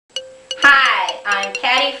I'm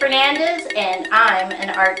Patty Fernandez and I'm an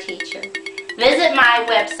art teacher. Visit my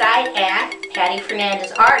website at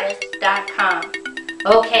pattyfernandezartist.com.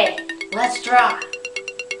 Okay, let's draw.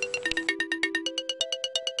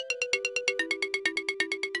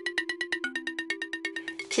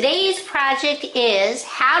 Today's project is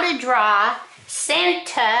how to draw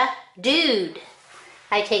Santa Dude.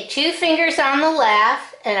 I take 2 fingers on the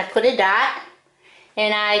left and I put a dot,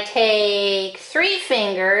 and I take 3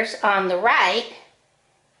 fingers on the right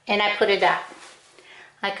and I put a dot.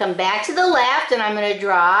 I come back to the left and I'm going to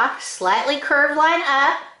draw slightly curved line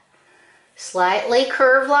up, slightly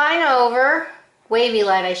curved line over, wavy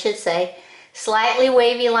line I should say, slightly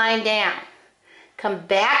wavy line down. Come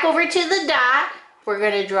back over to the dot. We're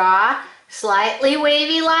going to draw slightly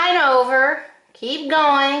wavy line over, keep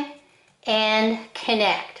going, and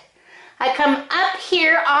connect. I come up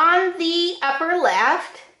here on the upper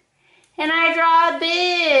left and I draw a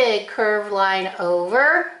big curved line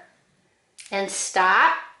over and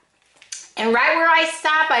stop. And right where I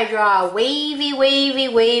stop, I draw a wavy, wavy,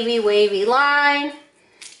 wavy, wavy line,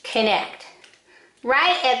 connect.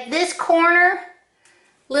 Right at this corner,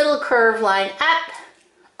 little curved line up,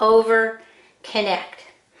 over, connect.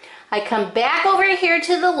 I come back over here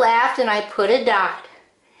to the left and I put a dot.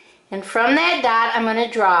 And from that dot, I'm going to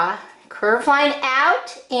draw curved line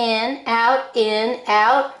out, in,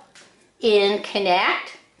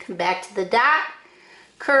 connect. Come back to the dot.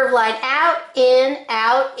 Curved line out,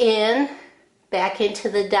 in, back into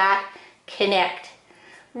the dot, connect.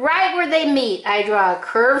 Right where they meet, I draw a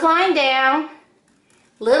curved line down,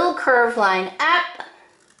 little curved line up,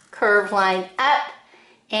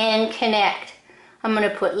 and connect. I'm going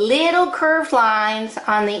to put little curved lines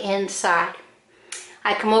on the inside.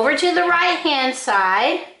 I come over to the right hand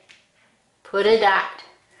side, put a dot.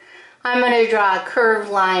 I'm going to draw a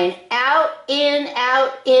curved line out,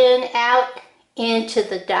 into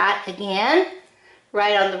the dot again.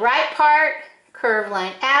 Right on the right part, curved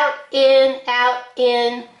line out, in,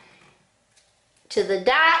 to the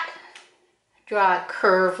dot. Draw a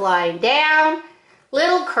curved line down,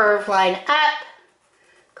 little curved line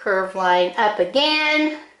up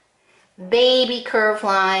again, baby curved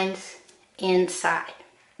lines inside.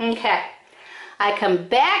 Okay, I come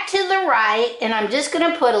back to the right and I'm just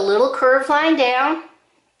going to put a little curved line down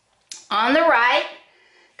on the right,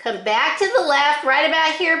 come back to the left, right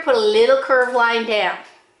about here, put a little curved line down.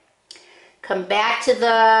 Come back to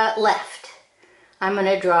the left. I'm going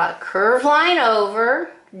to draw a curved line over,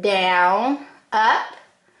 down, up,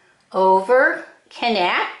 over,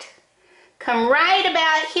 connect. Come right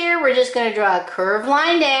about here, we're just going to draw a curved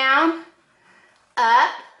line down, up,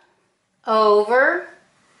 over,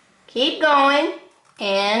 keep going,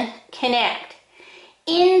 and connect.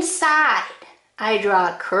 Inside, I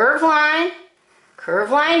draw a curved line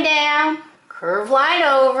down, curved line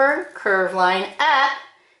over, curved line up,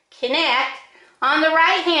 connect. On the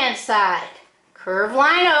right hand side, curved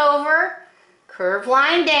line over, curved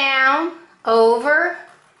line down, over,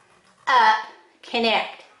 up,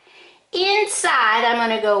 connect. Inside, I'm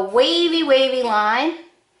going to go wavy, wavy line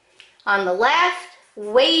on the left,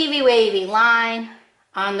 wavy, wavy line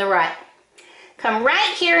on the right. Come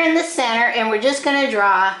right here in the center and we're just going to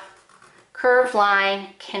draw curved line,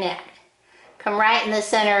 connect. Come right in the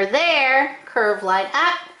center there, curved line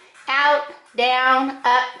up, out, down,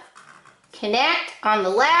 up, connect. On the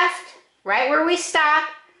left, right where we stop,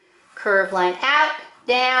 curved line out,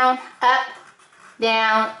 down, up,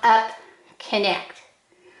 connect.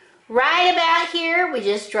 Right about here, we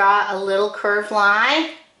just draw a little curved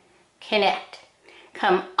line, connect.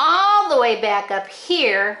 Come all the way back up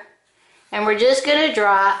here, and we're just going to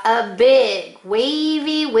draw a big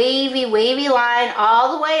wavy, wavy, wavy line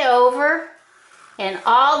all the way over and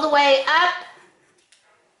all the way up,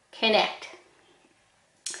 connect.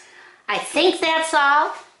 I think that's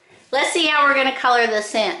all. Let's see how we're going to color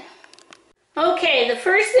this in. Okay, the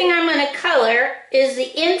first thing I'm going to color is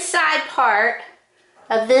the inside part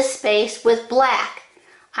of this space with black.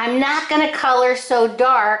 I'm not going to color so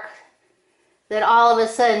dark that all of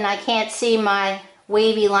a sudden I can't see my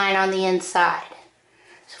wavy line on the inside.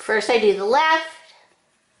 So first I do the left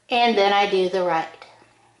and then I do the right.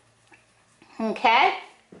 Okay?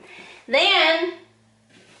 Then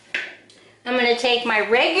I'm going to take my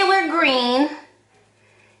regular green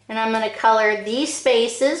and I'm going to color these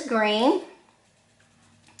spaces green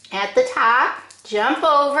at the top, jump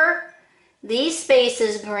over these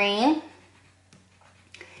spaces green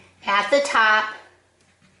at the top.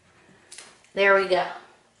 There we go.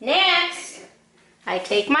 Next, I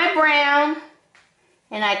take my brown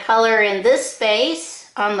and I color in this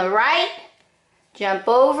space on the right, jump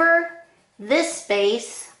over this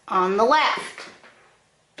space on the left.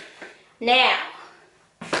 Now,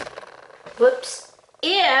 whoops,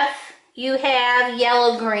 if you have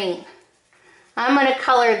yellow-green, I'm going to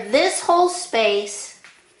color this whole space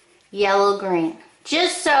yellow-green,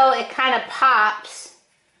 just so it kind of pops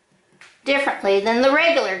differently than the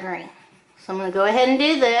regular green. So I'm going to go ahead and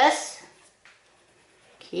do this.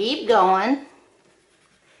 Keep going.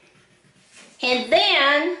 And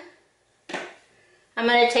then I'm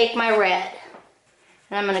going to take my red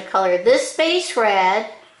and I'm going to color this space red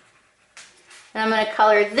and I'm going to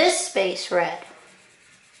color this space red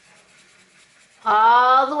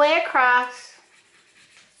all the way across,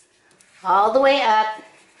 all the way up.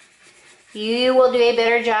 You will do a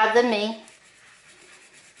better job than me.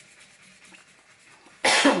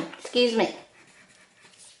 Excuse me.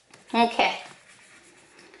 Okay.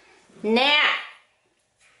 Now,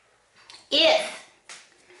 if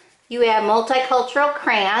you have multicultural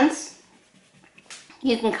crayons,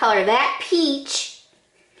 you can color that peach,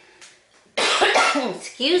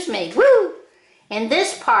 excuse me, woo, and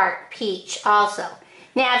this part peach also.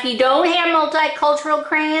 Now, if you don't have multicultural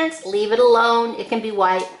crayons, leave it alone. It can be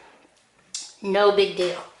white. No big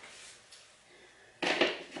deal.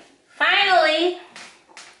 Finally,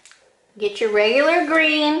 get your regular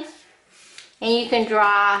green and you can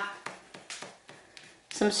draw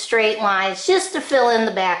some straight lines just to fill in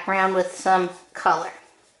the background with some color.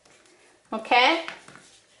 Okay?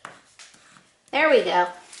 There we go.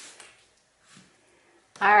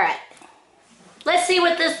 All right. Let's see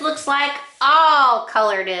what this looks like all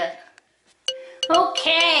colored in.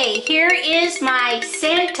 Okay, here is my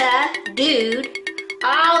Santa dude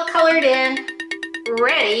all colored in,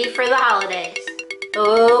 ready for the holidays.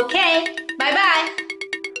 Okay, bye-bye.